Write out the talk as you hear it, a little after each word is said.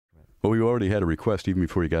Well, we already had a request even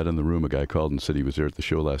before you got in the room. A guy called and said he was there at the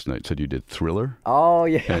show last night. Said you did Thriller. Oh,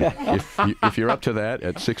 And yeah. if you're up to that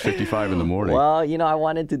at 6:55 in the morning, Well, I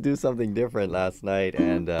wanted to do something different last night,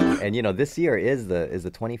 and this year is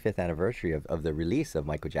the 25th anniversary of the release of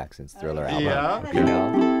Michael Jackson's Thriller album.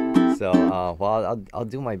 Yeah. So, well, I'll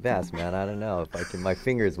do my best, man. I don't know if I can. My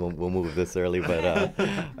fingers will move this early, but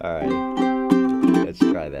all right. Let's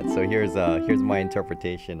try that. So here's my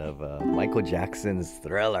interpretation of Michael Jackson's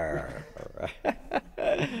Thriller. All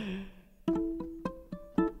right.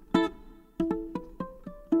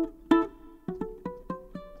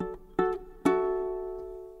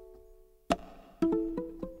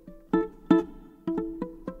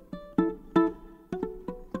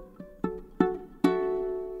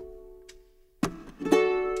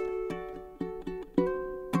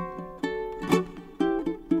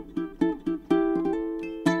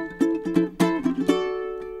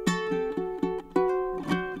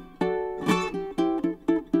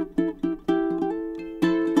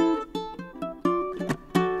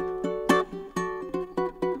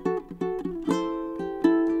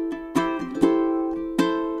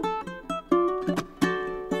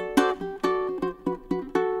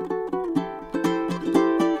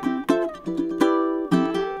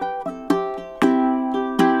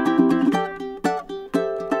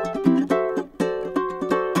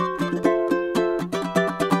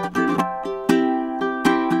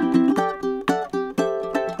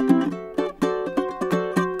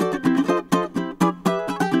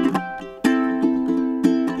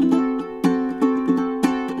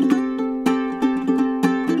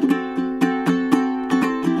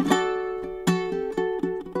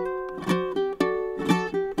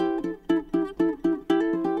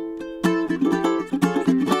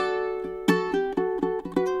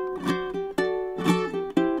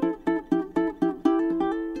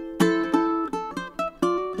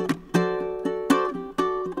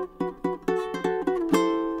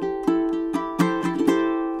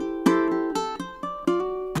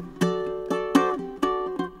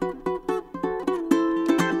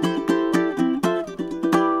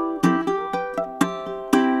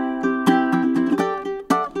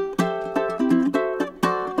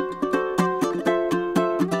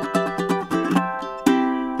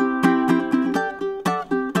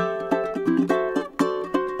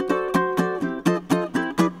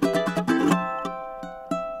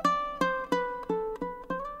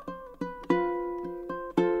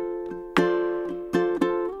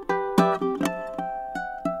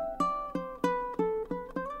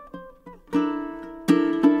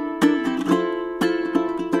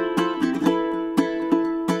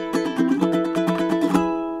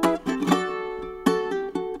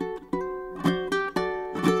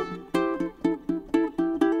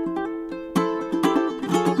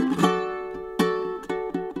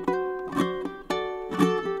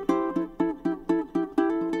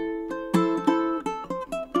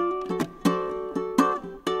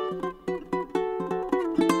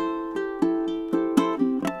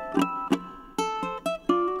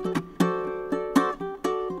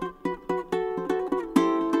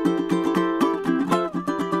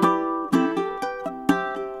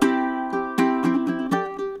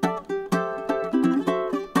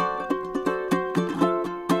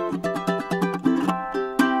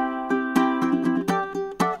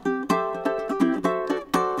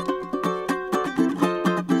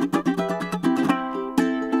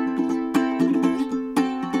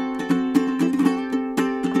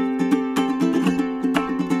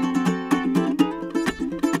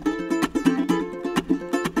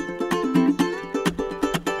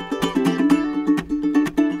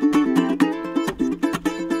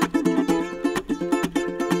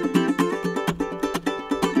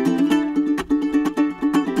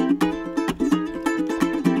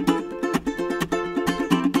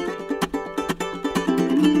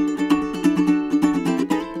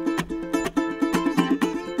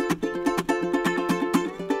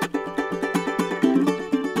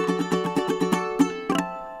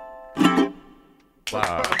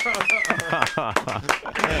 Wow.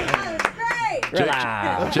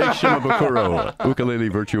 Relax. Jake Shimabukuro, ukulele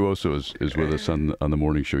virtuoso, is with us on the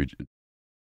morning show.